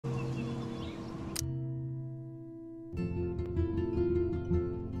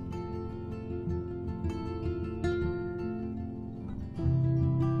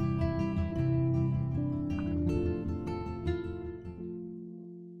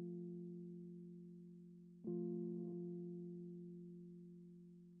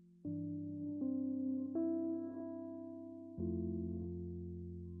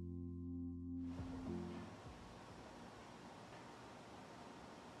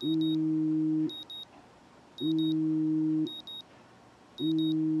Something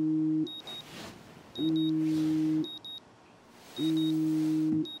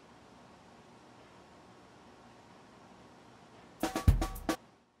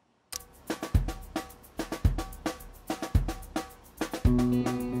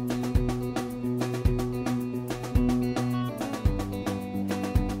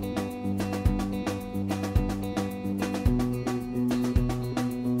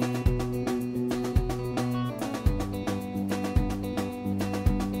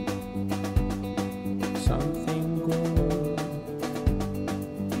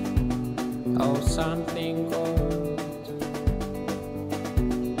good.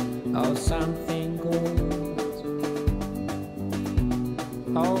 Oh, something good.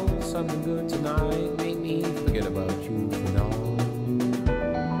 Oh, something good tonight. Make me forget about you for now.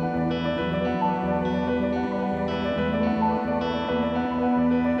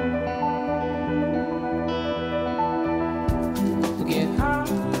 Get high,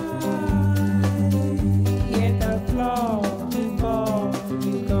 hit the floor before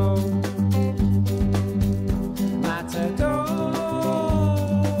you go.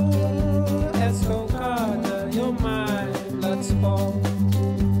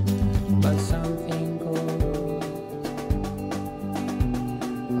 But something good.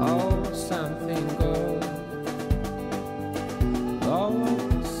 Oh, something good.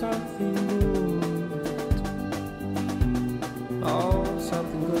 Oh, something good. Oh,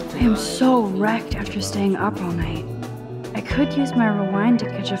 something good. I am so wrecked after staying up all night. I could use my rewind to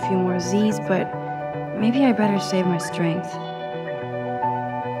catch a few more Z's, but maybe I better save my strength.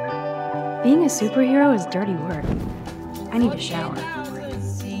 Being a superhero is dirty work. I need a shower.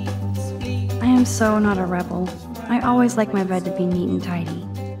 I am so not a rebel. I always like my bed to be neat and tidy.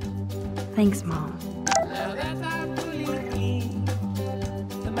 Thanks, Mom.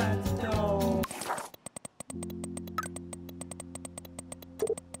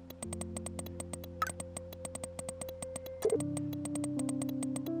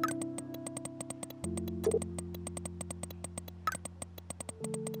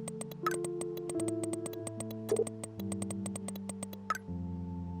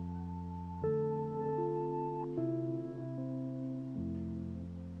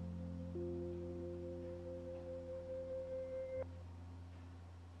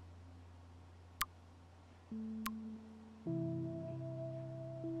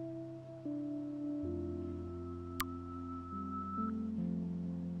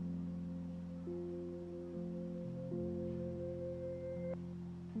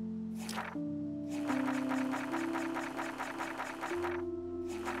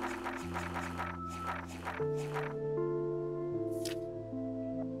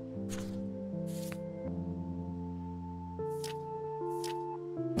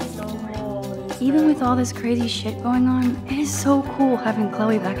 Even with all this crazy shit going on, it is so cool having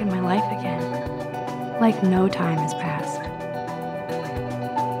Chloe back in my life again. Like no time has passed.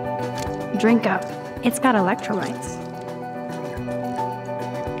 Drink up. It's got electrolytes.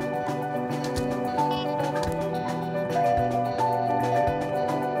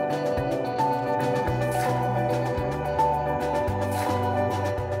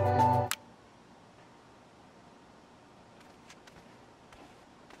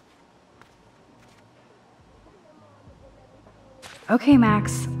 Okay,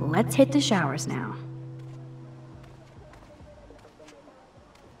 Max, let's hit the showers now.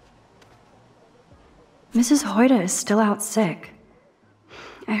 Mrs. Hoyta is still out sick.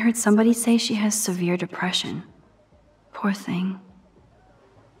 I heard somebody say she has severe depression. Poor thing.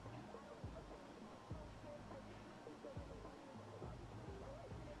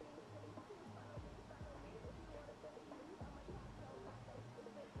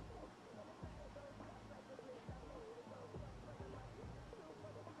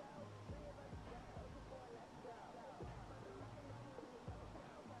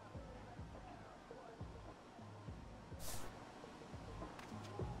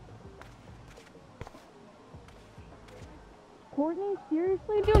 Courtney,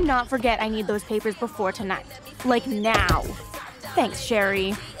 seriously, do not forget I need those papers before tonight. Like now. Thanks,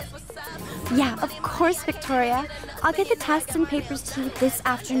 Sherry. Yeah, of course, Victoria. I'll get the tests and papers to you this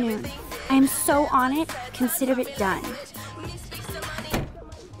afternoon. I am so on it. Consider it done.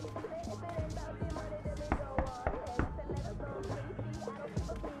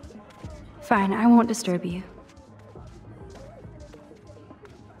 Fine, I won't disturb you.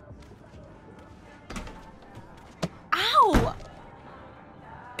 Ow!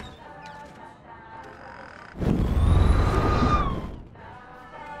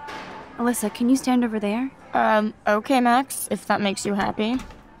 Alyssa, can you stand over there? Okay, Max, if that makes you happy.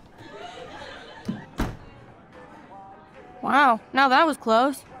 Wow, now that was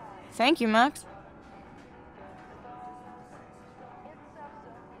close. Thank you, Max.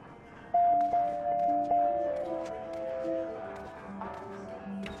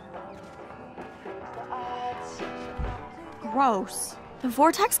 Gross. The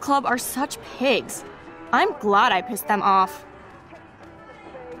Vortex Club are such pigs. I'm glad I pissed them off.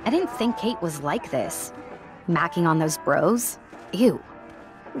 I didn't think Kate was like this. Macking on those bros? Ew.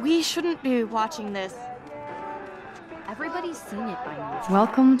 We shouldn't be watching this. Everybody's seen it by now.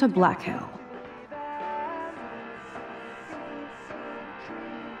 Welcome to Black Hill.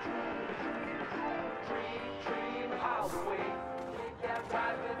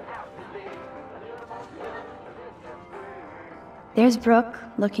 There's Brooke,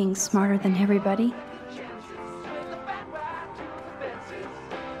 looking smarter than everybody.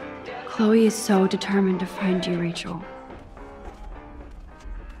 Chloe is so determined to find you, Rachel.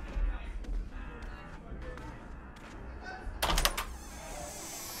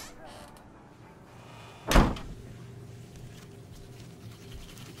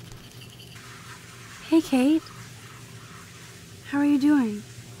 Hey, Kate. How are you doing?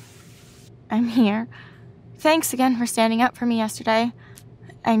 I'm here. Thanks again for standing up for me yesterday.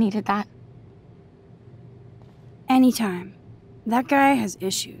 I needed that. Anytime. That guy has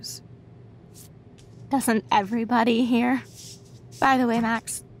issues. Doesn't everybody here? By the way,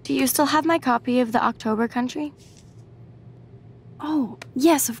 Max, do you still have my copy of The October Country? Oh,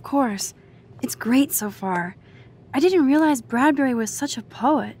 yes, of course. It's great so far. I didn't realize Bradbury was such a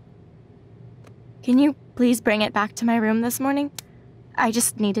poet. Can you please bring it back to my room this morning? I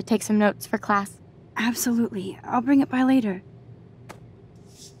just need to take some notes for class. Absolutely. I'll bring it by later.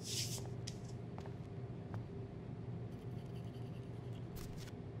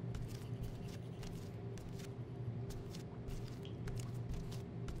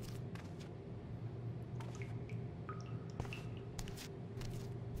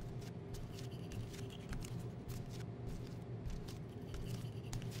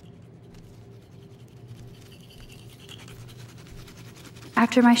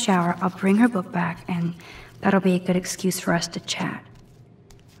 After my shower, I'll bring her book back, and that'll be a good excuse for us to chat.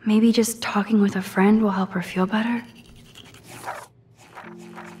 Maybe just talking with a friend will help her feel better?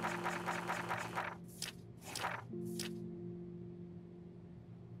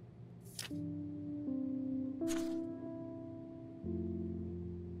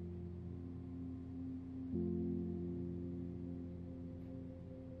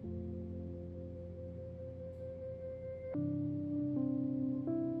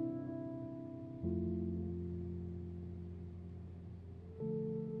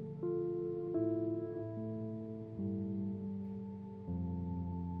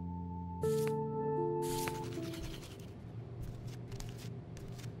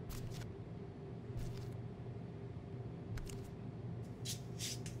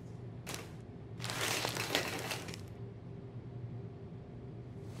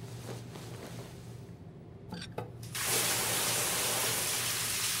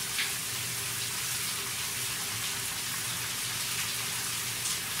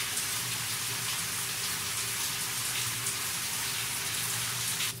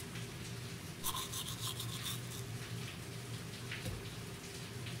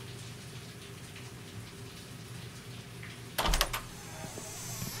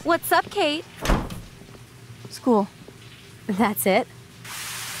 What's up, Kate? School. That's it?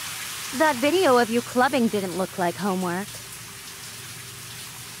 That video of you clubbing didn't look like homework.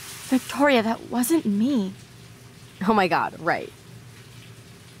 Victoria, that wasn't me. Oh my god, right.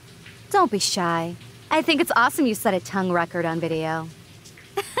 Don't be shy. I think it's awesome you set a tongue record on video.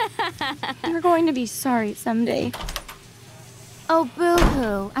 You're going to be sorry someday. Oh,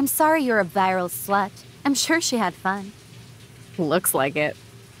 boo-hoo. I'm sorry you're a viral slut. I'm sure she had fun. Looks like it.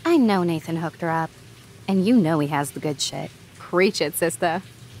 I know Nathan hooked her up. And you know he has the good shit. Preach it, sister.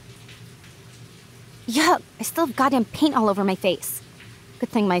 Yuck, I still have goddamn paint all over my face. Good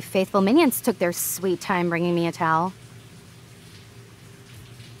thing my faithful minions took their sweet time bringing me a towel.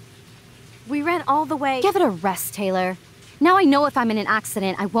 We ran all the way. Give it a rest, Taylor. Now I know if I'm in an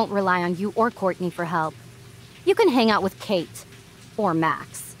accident, I won't rely on you or Courtney for help. You can hang out with Kate. Or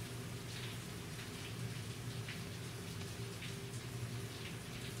Max.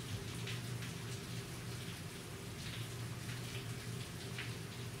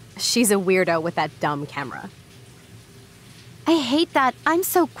 She's a weirdo with that dumb camera. I hate that I'm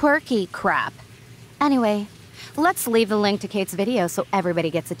so quirky crap. Anyway, let's leave the link to Kate's video so everybody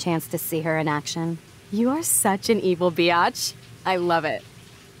gets a chance to see her in action. You are such an evil biatch. I love it.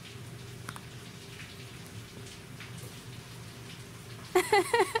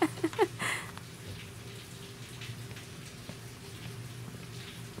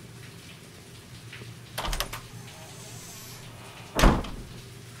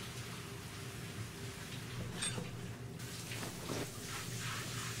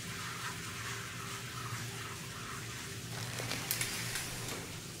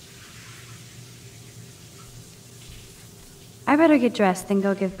 better get dressed, then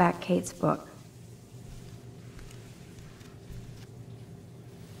go give back Kate's book.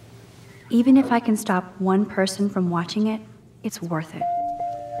 Even if I can stop one person from watching it, it's worth it.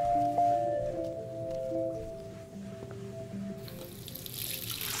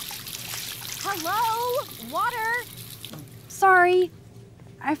 Hello? Water? Sorry,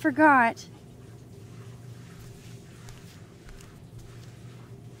 I forgot.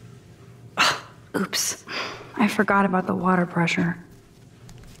 Oops, I forgot about the water pressure.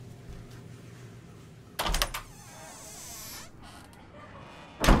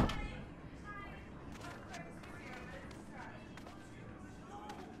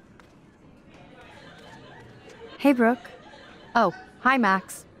 Hey, Brooke. Oh, hi,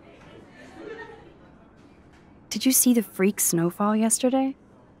 Max. Did you see the freak snowfall yesterday?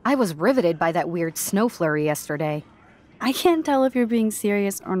 I was riveted by that weird snow flurry yesterday. I can't tell if you're being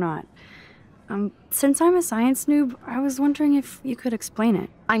serious or not. Since I'm a science noob, I was wondering if you could explain it.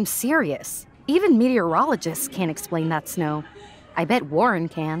 I'm serious. Even meteorologists can't explain that snow. I bet Warren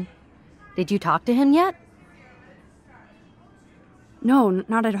can. Did you talk to him yet? No,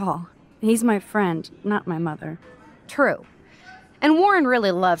 not at all. He's my friend, not my mother. True. And Warren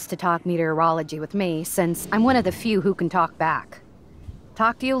really loves to talk meteorology with me, since I'm one of the few who can talk back.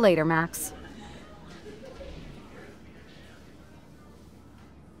 Talk to you later, Max.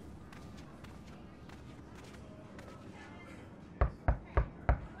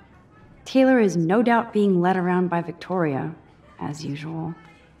 Taylor is no doubt being led around by Victoria, as usual.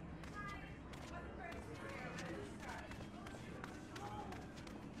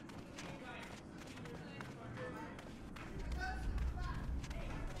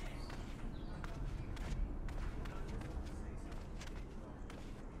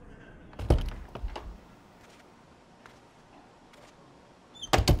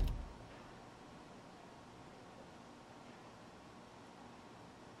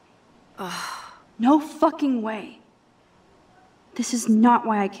 No fucking way. This is not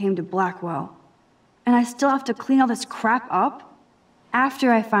why I came to Blackwell. And I still have to clean all this crap up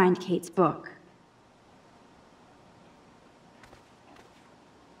after I find Kate's book.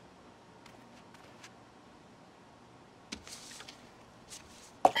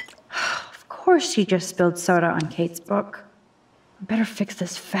 Of course she just spilled soda on Kate's book. I better fix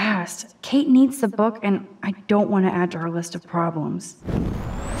this fast. Kate needs the book, and I don't want to add to her list of problems.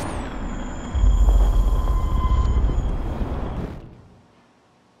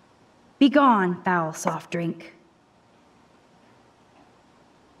 Begone, foul soft drink.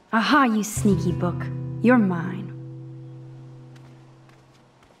 Aha, you sneaky book. You're mine.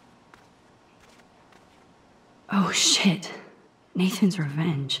 Oh shit. Nathan's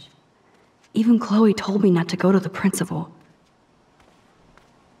revenge. Even Chloe told me not to go to the principal.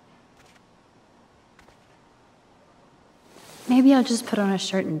 Maybe I'll just put on a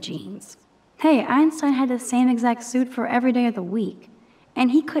shirt and jeans. Hey, Einstein had the same exact suit for every day of the week. And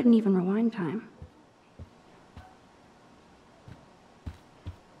he couldn't even rewind time.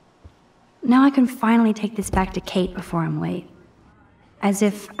 Now I can finally take this back to Kate before I'm late. As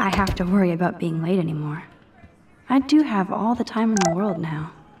if I have to worry about being late anymore. I do have all the time in the world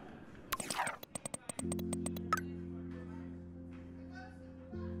now.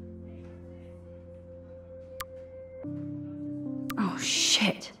 Oh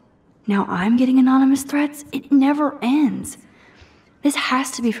shit. Now I'm getting anonymous threats? It never ends. This has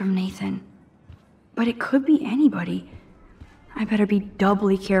to be from Nathan. But it could be anybody. I better be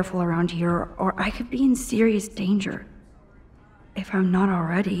doubly careful around here, or I could be in serious danger. If I'm not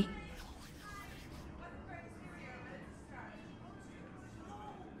already.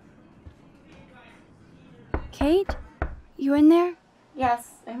 Kate? You in there? Yes,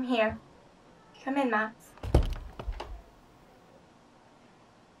 I'm here. Come in, Max.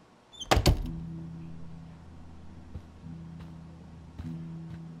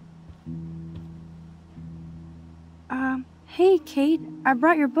 Hey, Kate, I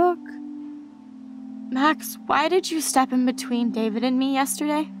brought your book. Max, why did you step in between David and me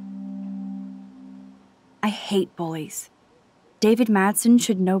yesterday? I hate bullies. David Madsen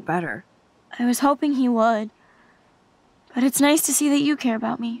should know better. I was hoping he would. But it's nice to see that you care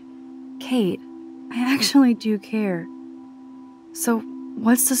about me. Kate, I actually do care. So,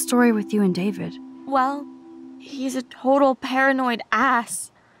 what's the story with you and David? Well, he's a total paranoid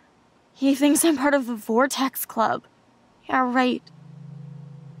ass. He thinks I'm part of the Vortex Club. Yeah, right.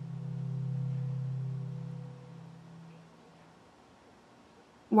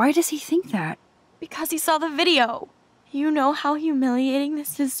 Why does he think that? Because he saw the video. You know how humiliating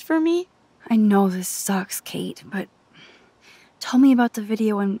this is for me? I know this sucks, Kate, but tell me about the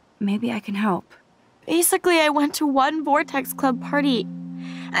video and maybe I can help. Basically, I went to one Vortex Club party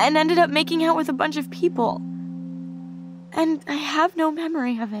and ended up making out with a bunch of people. And I have no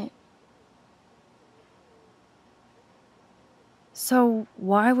memory of it. So,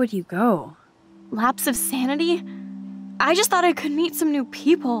 why would you go? Lapse of sanity? I just thought I could meet some new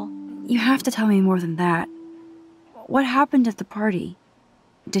people. You have to tell me more than that. What happened at the party?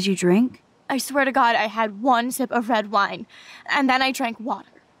 Did you drink? I swear to God, I had one sip of red wine, and then I drank water.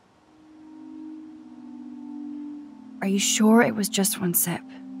 Are you sure it was just one sip?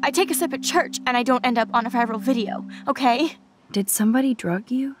 I take a sip at church, and I don't end up on a viral video, okay? Did somebody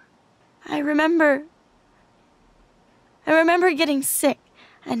drug you? I remember getting sick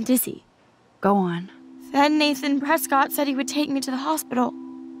and dizzy. Go on. Then Nathan Prescott said he would take me to the hospital.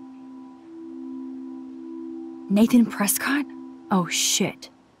 Nathan Prescott? Oh, shit.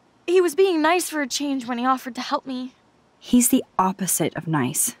 He was being nice for a change when he offered to help me. He's the opposite of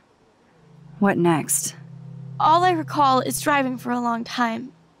nice. What next? All I recall is driving for a long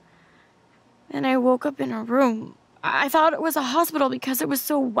time. Then I woke up in a room. I thought it was a hospital because it was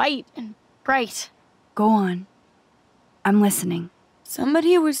so white and bright. Go on. I'm listening.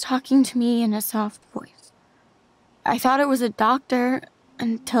 Somebody was talking to me in a soft voice. I thought it was a doctor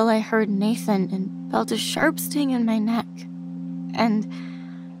until I heard Nathan and felt a sharp sting in my neck. And...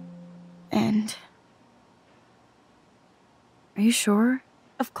 Are you sure?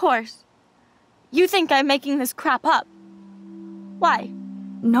 Of course. You think I'm making this crap up. Why?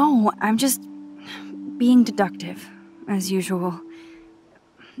 No, I'm just being deductive, as usual.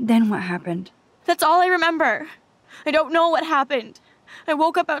 Then what happened? That's all I remember. I don't know what happened. I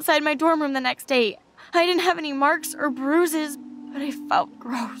woke up outside my dorm room the next day. I didn't have any marks or bruises, but I felt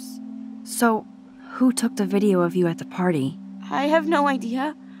gross. So, who took the video of you at the party? I have no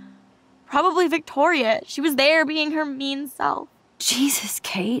idea. Probably Victoria. She was there being her mean self. Jesus,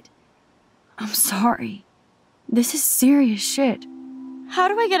 Kate. I'm sorry. This is serious shit. How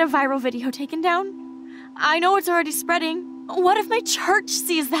do I get a viral video taken down? I know it's already spreading. What if my church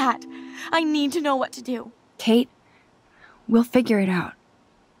sees that? I need to know what to do. Kate, we'll figure it out.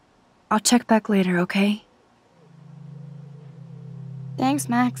 I'll check back later, okay? Thanks,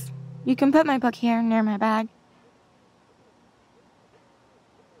 Max. You can put my book here near my bag.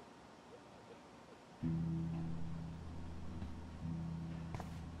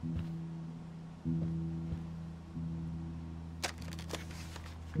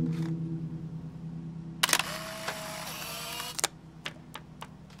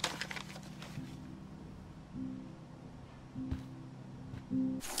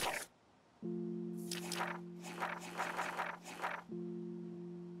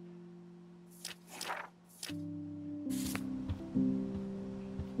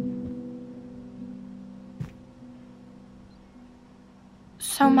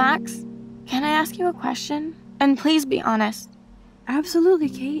 So, Max, can I ask you a question? And please be honest. Absolutely,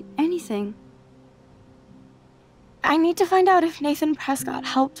 Kate. Anything. I need to find out if Nathan Prescott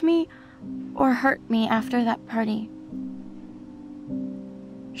helped me or hurt me after that party.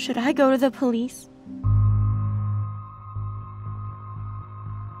 Should I go to the police?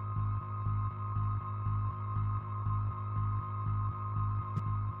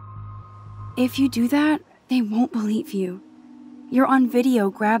 If you do that, they won't believe you. You're on video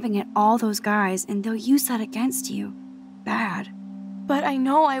grabbing at all those guys, and they'll use that against you. Bad. But I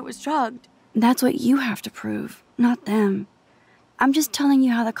know I was drugged. That's what you have to prove, not them. I'm just telling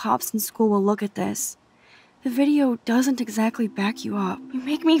you how the cops in school will look at this. The video doesn't exactly back you up. You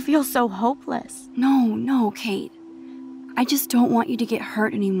make me feel so hopeless. No, Kate. I just don't want you to get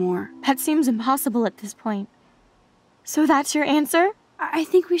hurt anymore. That seems impossible at this point. So that's your answer? I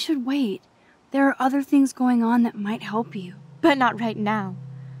think we should wait. There are other things going on that might help you. But not right now.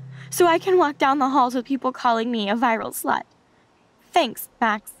 So I can walk down the halls with people calling me a viral slut. Thanks,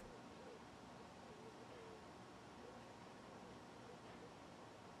 Max.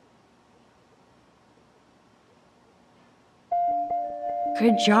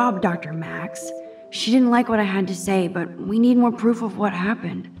 Good job, Dr. Max. She didn't like what I had to say, but we need more proof of what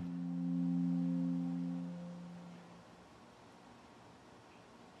happened.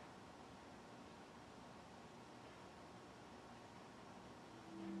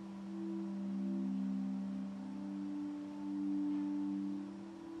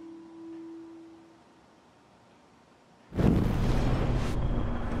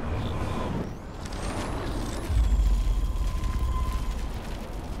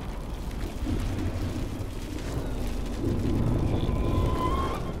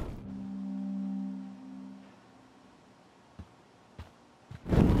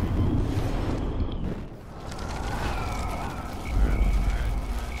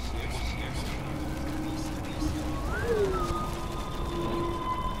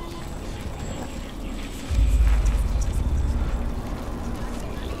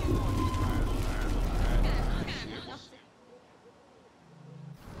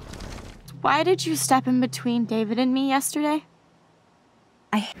 Why did you step in between David and me yesterday?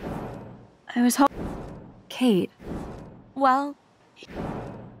 I was Kate, Well,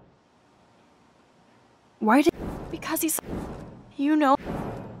 why did... because he's... You know...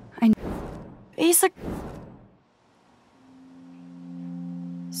 I... Basic...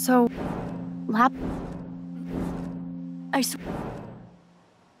 So... Lap... I swear...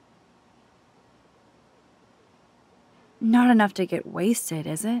 Not enough to get wasted,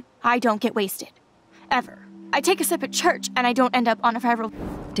 is it? I don't get wasted. Ever. I take a sip at church and I don't end up on a viral...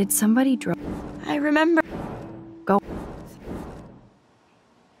 Did somebody drop... I remember... Go...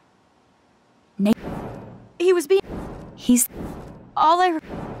 Nate... He was being... He's... All I...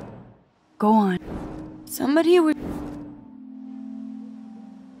 Go on. Somebody was...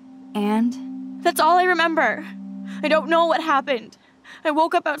 And? That's all I remember. I don't know what happened. I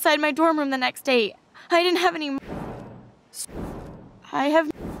woke up outside my dorm room the next day. I didn't have any... I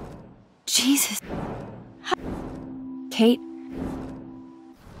have... Jesus. Kate?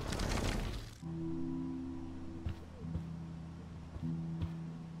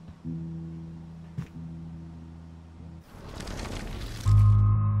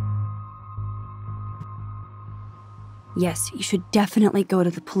 Yes, you should definitely go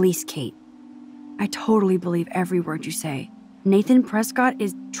to the police, Kate. I totally believe every word you say. Nathan Prescott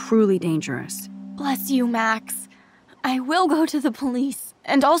is truly dangerous. Bless you, Max. I will go to the police.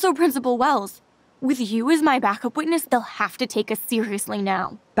 And also Principal Wells. With you as my backup witness, they'll have to take us seriously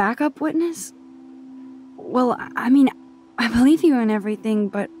now. Backup witness? Well, I mean, I believe you in everything,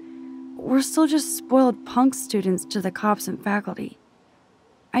 but we're still just spoiled punk students to the cops and faculty.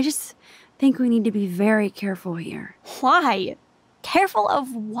 I just think we need to be very careful here. Why? Careful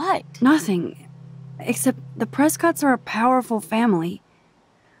of what? Nothing. Except the Prescotts are a powerful family.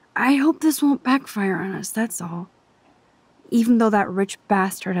 I hope this won't backfire on us, that's all. Even though that rich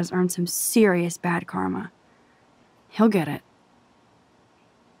bastard has earned some serious bad karma. He'll get it.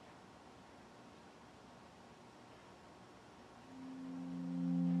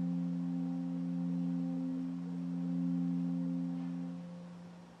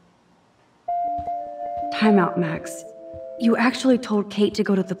 Time out, Max. You actually told Kate to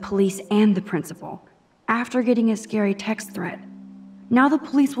go to the police and the principal, after getting a scary text threat. Now the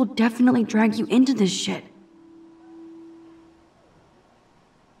police will definitely drag you into this shit.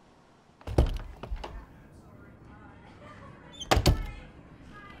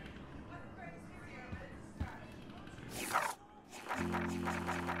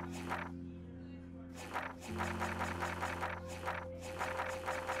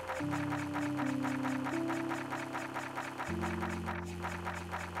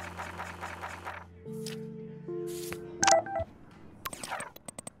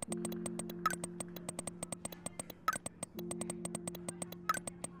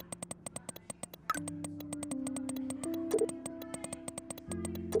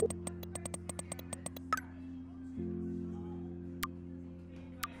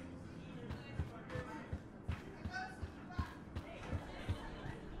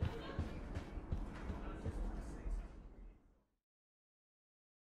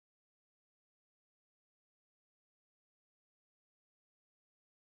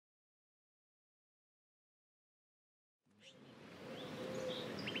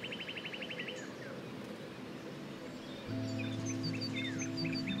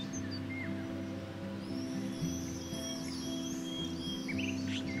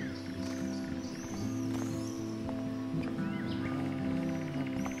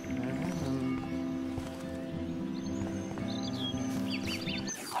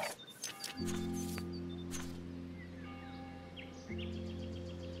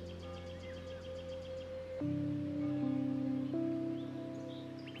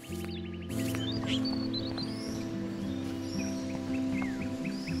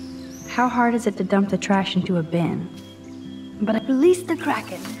 How hard is it to dump the trash into a bin? But at least they're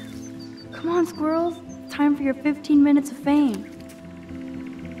cracking. Come on, squirrels. Time for your 15 minutes of fame.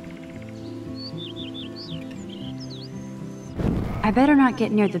 I better not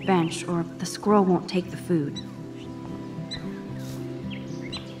get near the bench, or the squirrel won't take the food.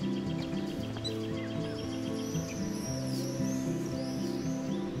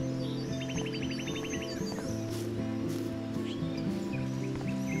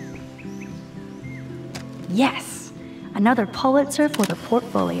 Yes! Another Pulitzer for the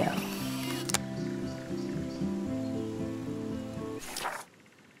portfolio.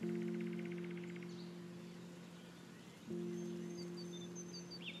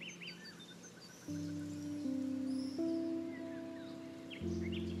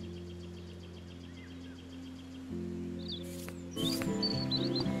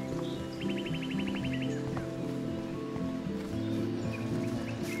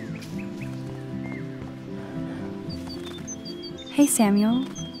 Hey, Samuel.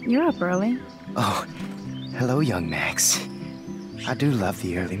 You're up early. Oh, hello, young Max. I do love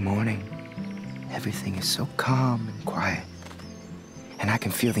the early morning. Everything is so calm and quiet. And I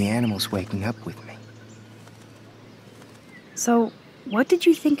can feel the animals waking up with me. So, what did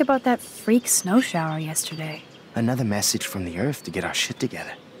you think about that freak snow shower yesterday? Another message from the Earth to get our shit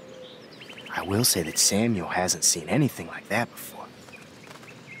together. I will say that Samuel hasn't seen anything like that before.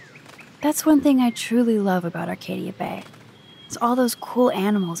 That's one thing I truly love about Arcadia Bay. It's all those cool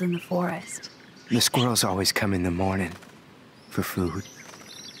animals in the forest. The squirrels always come in the morning for food.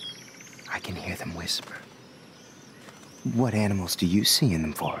 I can hear them whisper. What animals do you see in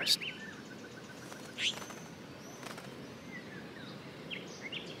the forest?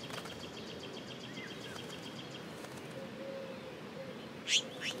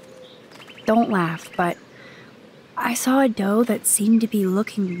 Don't laugh, but I saw a doe that seemed to be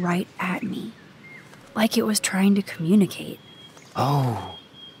looking right at me, like it was trying to communicate. Oh,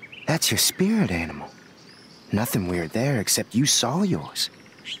 that's your spirit animal. Nothing weird there except you saw yours.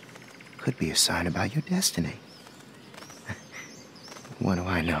 Could be a sign about your destiny. What do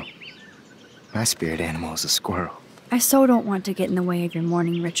I know? My spirit animal is a squirrel. I so don't want to get in the way of your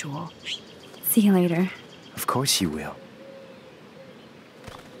morning ritual. See you later. Of course you will.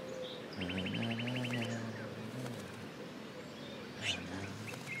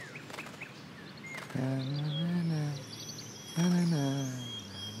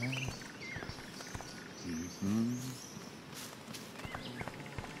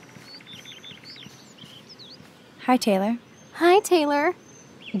 Hi, Taylor. Hi, Taylor.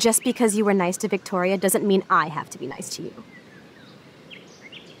 Just because you were nice to Victoria doesn't mean I have to be nice to you.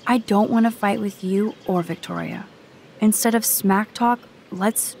 I don't want to fight with you or Victoria. Instead of smack talk,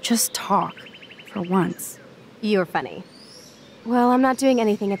 let's just talk. For once. You're funny. Well, I'm not doing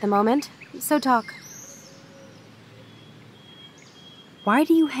anything at the moment, so talk. Why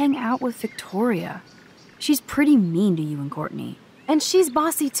do you hang out with Victoria? She's pretty mean to you and Courtney. And she's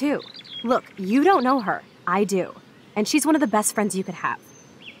bossy too. Look, you don't know her. I do. And she's one of the best friends you could have.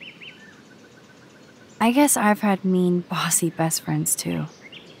 I guess I've had mean, bossy best friends too.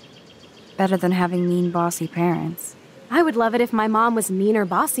 Better than having mean, bossy parents. I would love it if my mom was mean or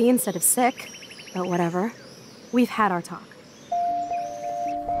bossy instead of sick. But whatever. We've had our talk.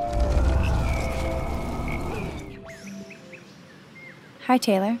 Hi,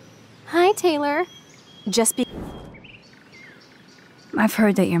 Taylor. Hi, Taylor. I've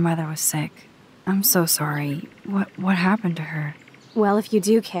heard that your mother was sick. I'm so sorry. What happened to her? Well, if you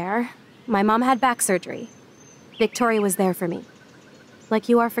do care, my mom had back surgery. Victoria was there for me. Like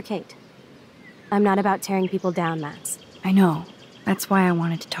you are for Kate. I'm not about tearing people down, Max. I know. That's why I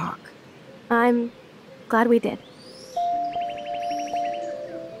wanted to talk. I'm glad we did.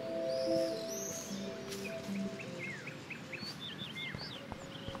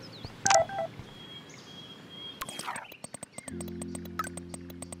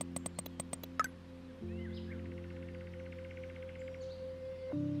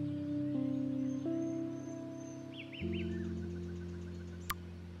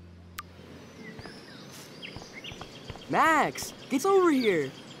 Max, get over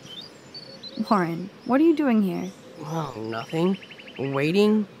here. Warren, what are you doing here? Well, nothing.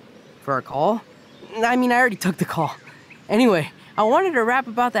 Waiting for a call? I mean, I already took the call. Anyway, I wanted to rap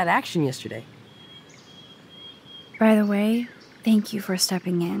about that action yesterday. By the way, thank you for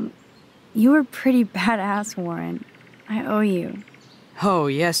stepping in. You were pretty badass, Warren. I owe you. Oh,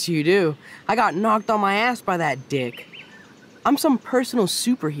 yes, you do. I got knocked on my ass by that dick. I'm some personal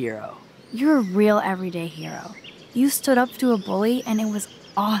superhero. You're a real everyday hero. You stood up to a bully, and it was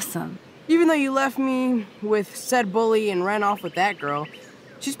awesome. Even though you left me with said bully and ran off with that girl,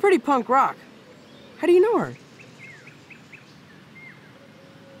 she's pretty punk rock. How do you know her?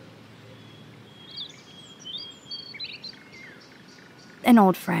 An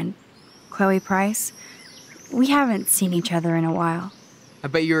old friend, Chloe Price. We haven't seen each other in a while. I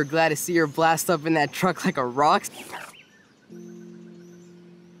bet you were glad to see her blast up in that truck like a rock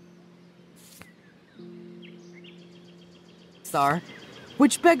star.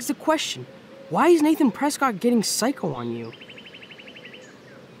 Which begs the question, why is Nathan Prescott getting psycho on you?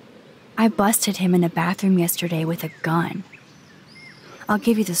 I busted him in a bathroom yesterday with a gun. I'll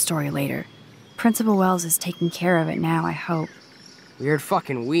give you the story later. Principal Wells is taking care of it now, I hope. Weird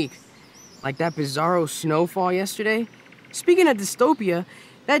fucking week. Like that bizarro snowfall yesterday. Speaking of dystopia,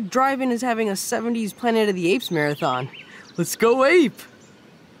 that drive-in is having a 70s Planet of the Apes marathon. Let's go ape!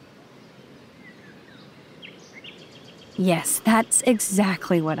 Yes, that's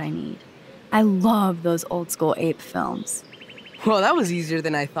exactly what I need. I love those old school ape films. Well, that was easier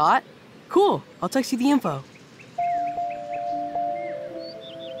than I thought. Cool, I'll text you the info.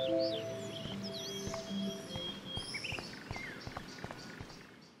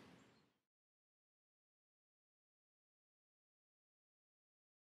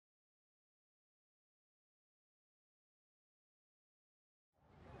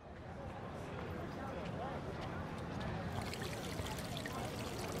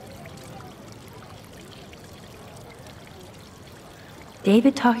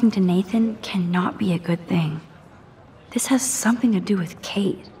 David talking to Nathan cannot be a good thing. This has something to do with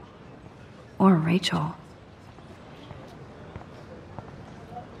Kate. Or Rachel.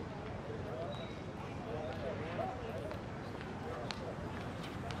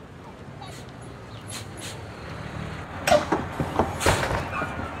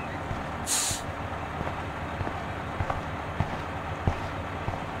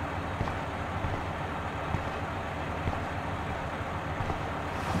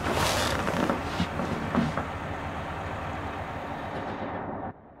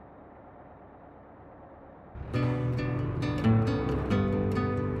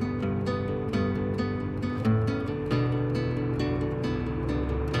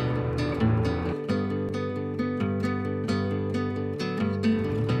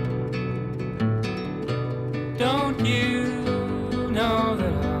 Don't you know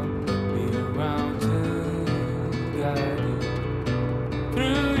that I'll be around to guide you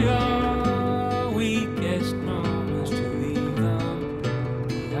through your weakest moments, to leave them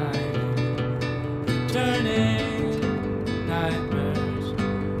behind you, turning nightmares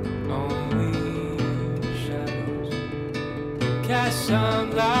only shadows. Cast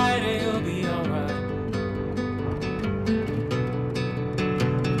some light, it'll be alright.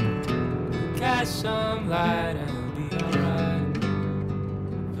 Cast some light, it'll be alright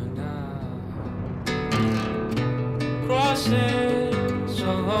for now. Crosses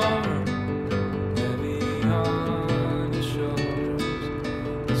all over, heavy on your shoulders.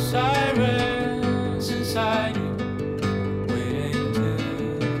 The sirens inside you, waiting to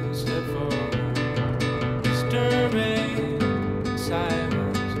step forward. Disturbing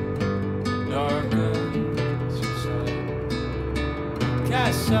silence, darkens your sight.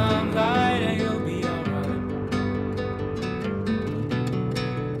 Cast some light and you'll be alright.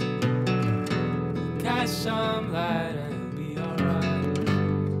 Cast some light and you'll be alright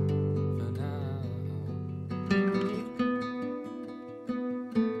for now.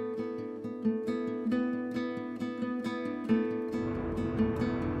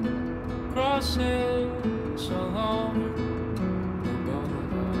 Crosses all over the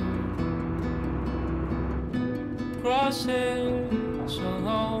boulevard. Crosses all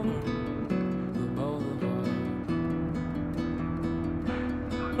over the boulevard.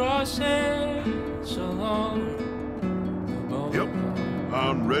 Crosses all over the boulevard. Yep,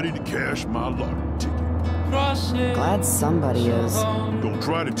 I'm ready to cash my lottery ticket. Crosses Glad somebody is. Don't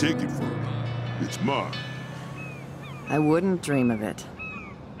try to take it from me. It's mine. I wouldn't dream of it.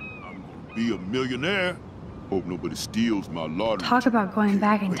 I'm gonna be a millionaire. Hope nobody steals my lottery Talk ticket. about going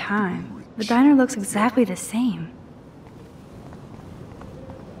back in Make me time. rich. The diner looks exactly the same.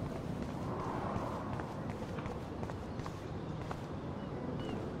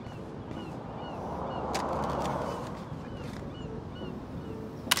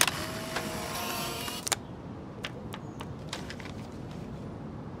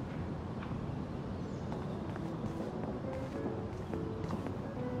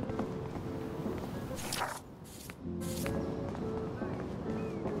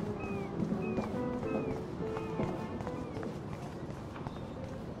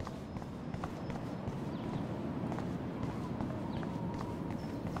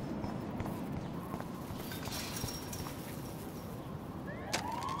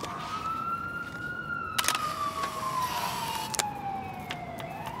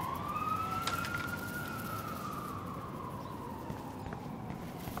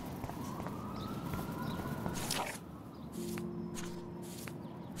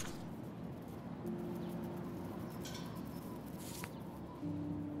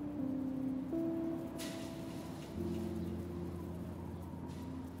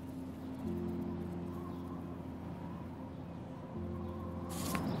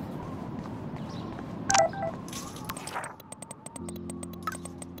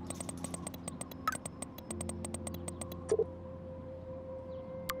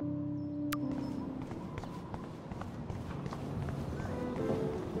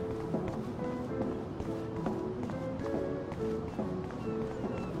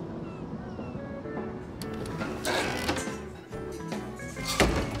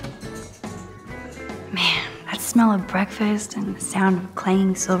 Smell of breakfast and the sound of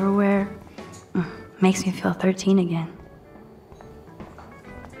clanging silverware makes me feel 13 again.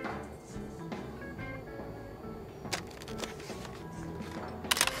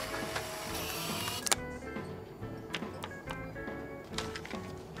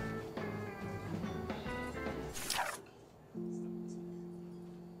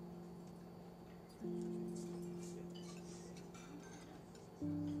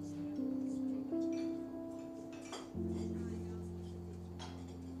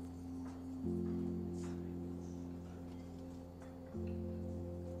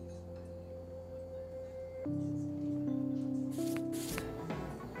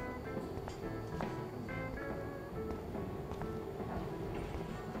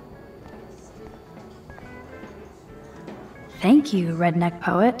 Thank you, redneck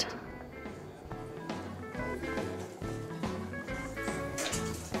poet.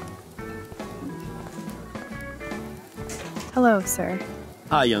 Hello, sir.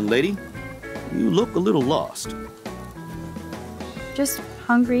 Hi, young lady. You look a little lost. Just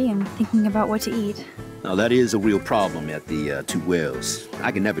hungry and thinking about what to eat. Now, that is a real problem at the Two Wells.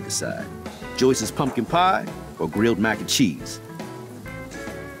 I can never decide. Joyce's pumpkin pie or grilled mac and cheese?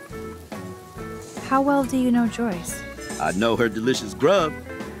 How well do you know Joyce? I know her delicious grub.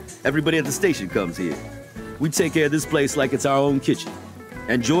 Everybody at the station comes here. We take care of this place like it's our own kitchen.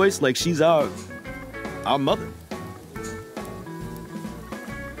 And Joyce like she's our mother.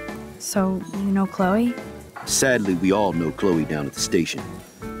 So, you know Chloe? Sadly, we all know Chloe down at the station.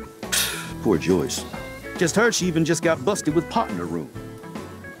 Poor Joyce. Just heard she even just got busted with pot in her room.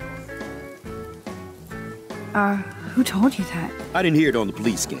 Who told you that? I didn't hear it on the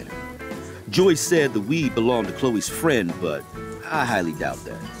police scanner. Joyce said the weed belonged to Chloe's friend, but I highly doubt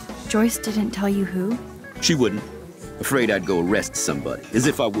that. Joyce didn't tell you who? She wouldn't. Afraid I'd go arrest somebody, as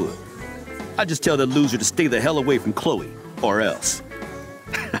if I would. I'd just tell that loser to stay the hell away from Chloe, or else.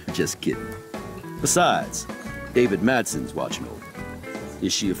 Just kidding. Besides, David Madsen's watching over.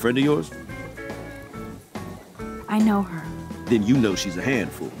 Is she a friend of yours? I know her. Then you know she's a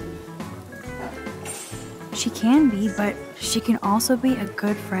handful. She can be, but she can also be a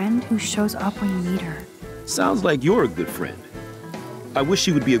good friend who shows up when you need her. Sounds like you're a good friend. I wish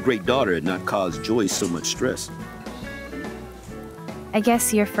she would be a great daughter and not cause Joyce so much stress. I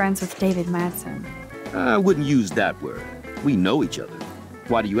guess you're friends with David Madsen. I wouldn't use that word. We know each other.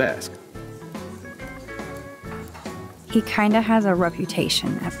 Why do you ask? He kinda has a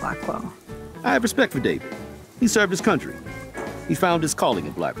reputation at Blackwell. I have respect for David. He served his country. He found his calling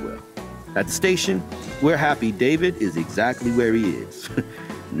at Blackwell. At the station, we're happy David is exactly where he is.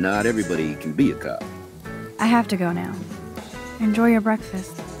 Not everybody can be a cop. I have to go now. Enjoy your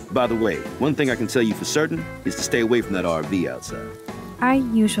breakfast. By the way, one thing I can tell you for certain is to stay away from that RV outside. I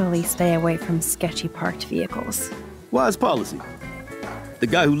usually stay away from sketchy parked vehicles. Wise policy. The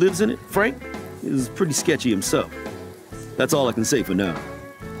guy who lives in it, Frank, is pretty sketchy himself. That's all I can say for now.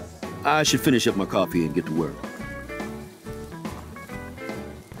 I should finish up my coffee and get to work.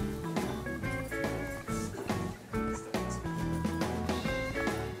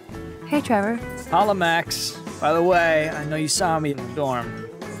 Hey, Trevor. Holla, Max. By the way, I know you saw me in the dorm.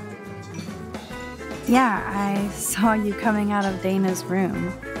 Yeah, I saw you coming out of Dana's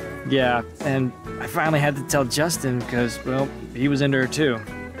room. Yeah, and I finally had to tell Justin because, well, he was into her too.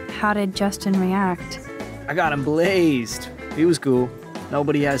 How did Justin react? I got him blazed. He was cool.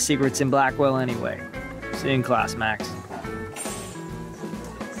 Nobody has secrets in Blackwell anyway. See you in class, Max.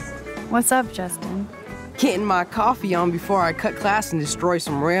 What's up, Justin? Getting my coffee on before I cut class and destroy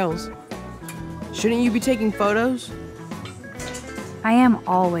some rails. Shouldn't you be taking photos? I am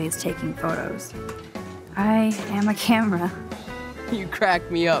always taking photos. I am a camera. You crack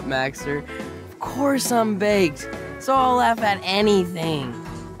me up, Maxter. Of course I'm baked, so I'll laugh at anything.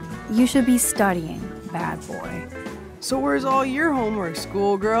 You should be studying, bad boy. So where's all your homework,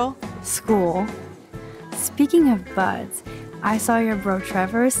 schoolgirl? School. Speaking of buds, I saw your bro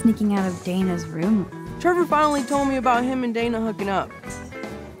Trevor sneaking out of Dana's room. Trevor finally told me about him and Dana hooking up.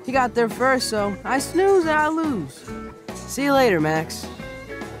 He got there first, so I snooze and I lose. See you later, Max.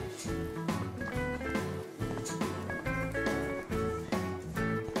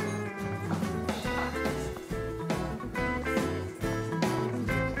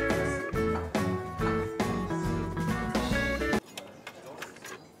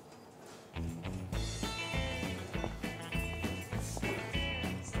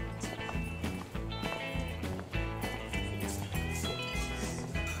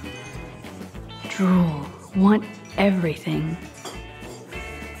 Drool. Want everything.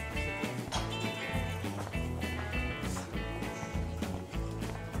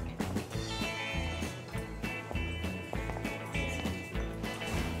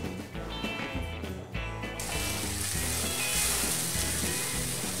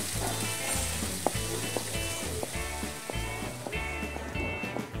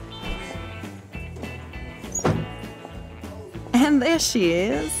 And there she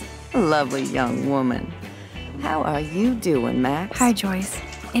is. A lovely young woman. How are you doing, Max? Hi, Joyce.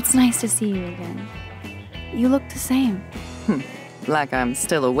 It's nice to see you again. You look the same. Like I'm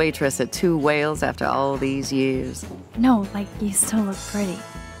still a waitress at Two Whales after all these years. No, like you still look pretty.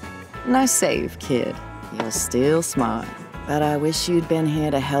 Nice save, kid. You're still smart. But I wish you'd been here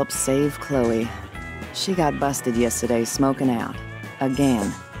to help save Chloe. She got busted yesterday smoking out.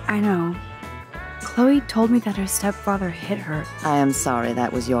 Again. I know. Chloe told me that her stepfather hit her. I am sorry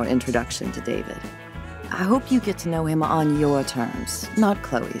that was your introduction to David. I hope you get to know him on your terms, not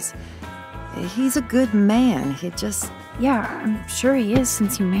Chloe's. He's a good man, he just... Yeah, I'm sure he is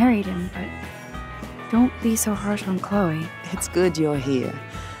since you married him, but don't be so harsh on Chloe. It's good you're here.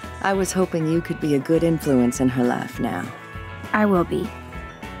 I was hoping you could be a good influence in her life now. I will be.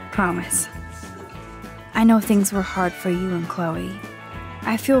 Promise. I know things were hard for you and Chloe.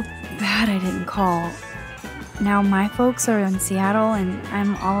 I feel bad I didn't call. Now my folks are in Seattle and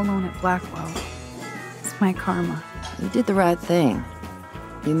I'm all alone at Blackwell. It's my karma. You did the right thing.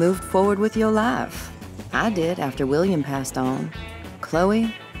 You moved forward with your life. I did after William passed on.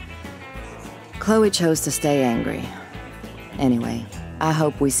 Chloe chose to stay angry. Anyway, I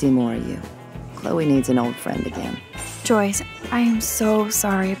hope we see more of you. Chloe needs an old friend again. Joyce, I am so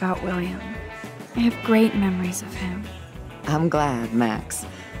sorry about William. I have great memories of him. I'm glad, Max.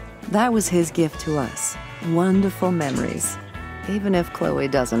 That was his gift to us. Wonderful memories. Even if Chloe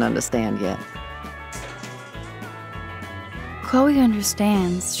doesn't understand yet. Chloe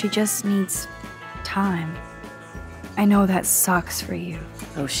understands. She just needs time. I know that sucks for you.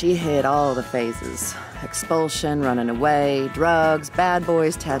 Oh, she hit all the phases. Expulsion, running away, drugs, bad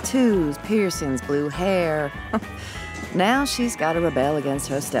boys, tattoos, piercings, blue hair. Now she's got to rebel against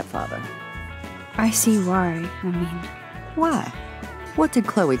her stepfather. I see why. I mean... Why? What did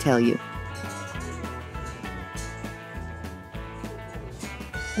Chloe tell you?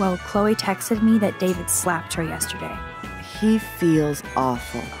 Well, Chloe texted me that David slapped her yesterday. He feels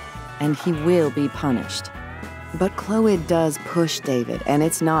awful, and he will be punished. But Chloe does push David, and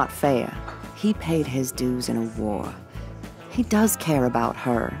it's not fair. He paid his dues in a war. He does care about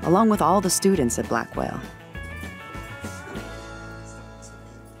her, along with all the students at Blackwell.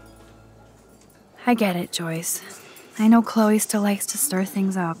 I get it, Joyce. I know Chloe still likes to stir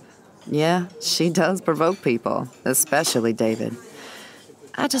things up. Yeah, she does provoke people, especially David.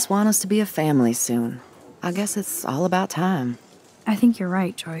 I just want us to be a family soon. I guess it's all about time. I think you're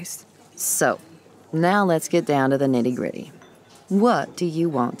right, Joyce. So, now let's get down to the nitty-gritty. What do you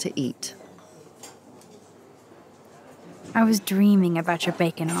want to eat? I was dreaming about your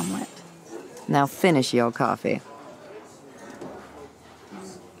bacon omelet. Now finish your coffee.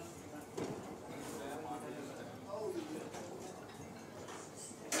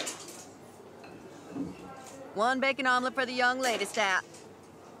 One bacon omelet for the young lady, stat.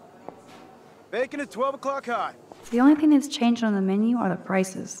 Bacon at 12 o'clock high. The only thing that's changed on the menu are the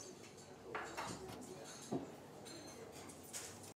prices.